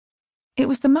It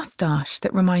was the moustache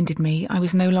that reminded me I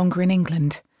was no longer in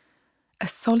England. A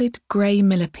solid grey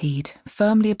millipede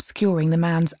firmly obscuring the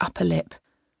man's upper lip.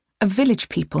 A village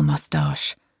people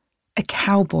moustache. A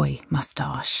cowboy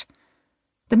moustache.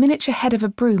 The miniature head of a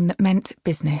broom that meant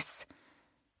business.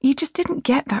 You just didn't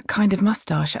get that kind of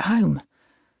moustache at home.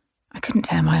 I couldn't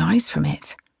tear my eyes from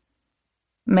it.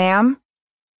 "Ma'am?"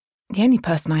 The only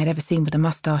person I had ever seen with a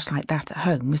moustache like that at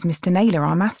home was Mr. Naylor,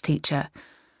 our maths teacher,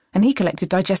 and he collected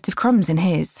digestive crumbs in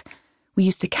his. We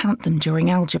used to count them during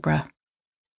algebra.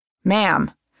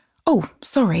 "Ma'am." "Oh,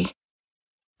 sorry."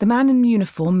 The man in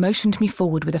uniform motioned me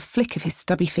forward with a flick of his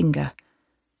stubby finger.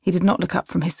 He did not look up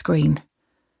from his screen.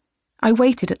 I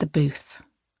waited at the booth,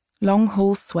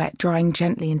 long-haul sweat drying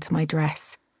gently into my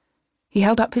dress. He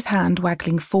held up his hand,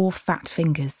 waggling 4 fat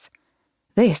fingers.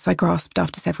 This, I grasped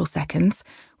after several seconds,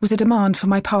 was a demand for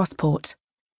my passport.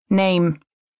 "Name."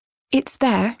 "It's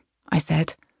there," I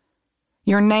said.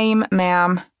 "Your name,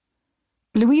 ma'am?"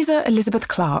 "Louisa Elizabeth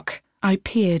Clark." I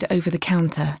peered over the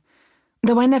counter,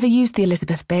 though I never used the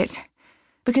Elizabeth bit,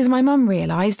 because my mum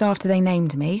realised after they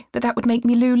named me that would make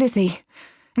me Lou Lizzie,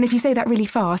 and if you say that really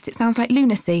fast it sounds like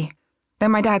lunacy, though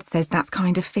my dad says that's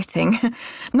kind of fitting.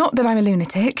 Not that I'm a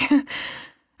lunatic.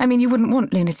 I mean, you wouldn't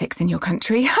want lunatics in your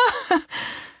country.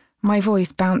 My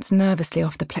voice bounced nervously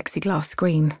off the plexiglass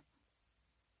screen.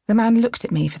 The man looked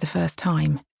at me for the first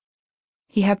time.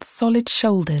 He had solid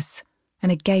shoulders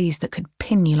and a gaze that could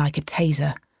pin you like a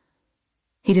taser.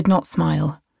 He did not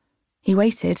smile. He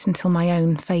waited until my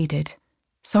own faded.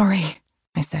 "Sorry,"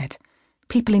 I said.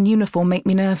 "People in uniform make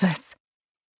me nervous."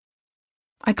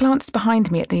 I glanced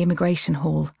behind me at the immigration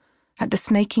hall, at the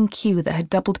snaking queue that had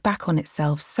doubled back on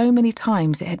itself so many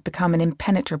times it had become an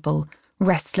impenetrable,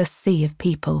 restless sea of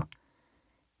people.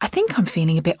 I think I'm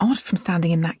feeling a bit odd from standing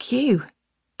in that queue.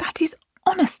 That is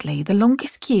honestly the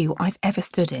longest queue I've ever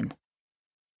stood in.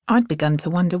 I'd begun to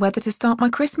wonder whether to start my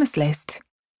Christmas list.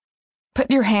 "Put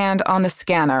your hand on the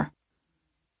scanner."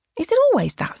 "Is it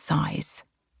always that size?"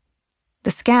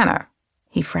 "The scanner,"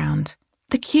 he frowned.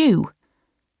 "The queue."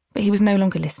 But he was no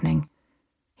longer listening.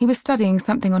 He was studying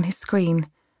something on his screen.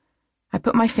 I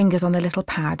put my fingers on the little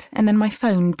pad, and then my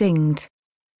phone dinged.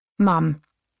 "Mum,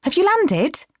 have you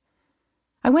landed?"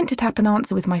 I went to tap an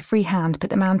answer with my free hand, but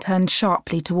the man turned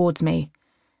sharply towards me.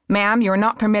 "Ma'am, you're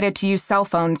not permitted to use cell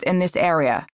phones in this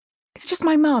area." "It's just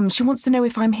my mum. She wants to know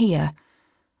if I'm here."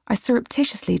 I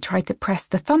surreptitiously tried to press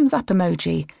the thumbs up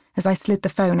emoji as I slid the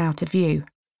phone out of view.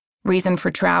 "Reason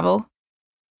for travel?"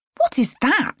 "What is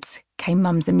that?" came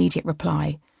Mum's immediate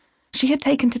reply. She had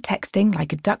taken to texting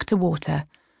like a duck to water,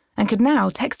 and could now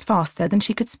text faster than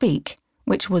she could speak,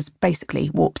 which was basically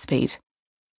warp speed.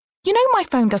 "You know my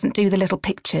phone doesn't do the little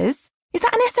pictures. Is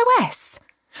that an SOS?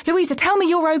 Louisa, tell me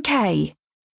you're okay."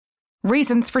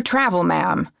 "Reasons for travel,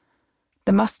 ma'am."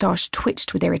 The moustache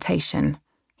twitched with irritation.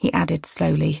 He added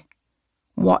slowly,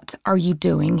 "What are you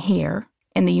doing here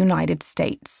in the United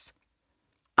States?"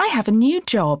 "I have a new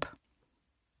job."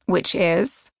 "Which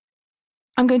is?"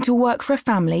 "I'm going to work for a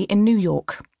family in New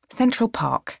York, Central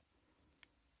Park."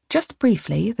 Just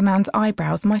briefly, the man's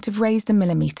eyebrows might have raised a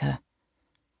millimetre.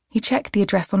 He checked the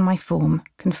address on my form,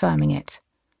 confirming it.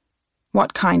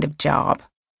 "What kind of job?"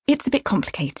 "It's a bit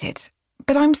complicated,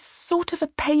 but I'm sort of a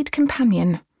paid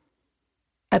companion."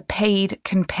 "A paid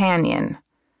companion?"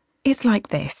 "It's like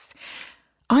this.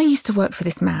 I used to work for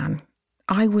this man.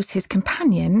 I was his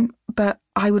companion, but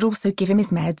I would also give him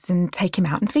his meds and take him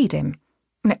out and feed him.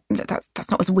 No,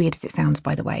 that's not as weird as it sounds,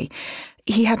 by the way.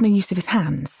 He had no use of his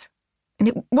hands. And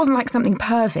it wasn't like something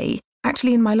pervy.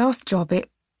 Actually, in my last job, it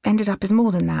ended up as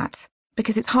more than that,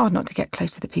 because it's hard not to get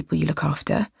close to the people you look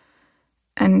after.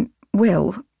 And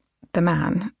Will, the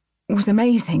man, was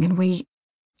amazing, and we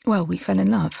fell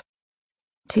in love."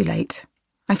 Too late.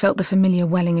 I felt the familiar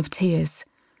welling of tears.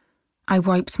 I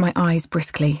wiped my eyes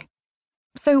briskly.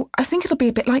 "So I think it'll be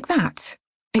a bit like that,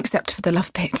 except for the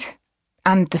love bit.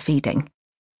 And the feeding."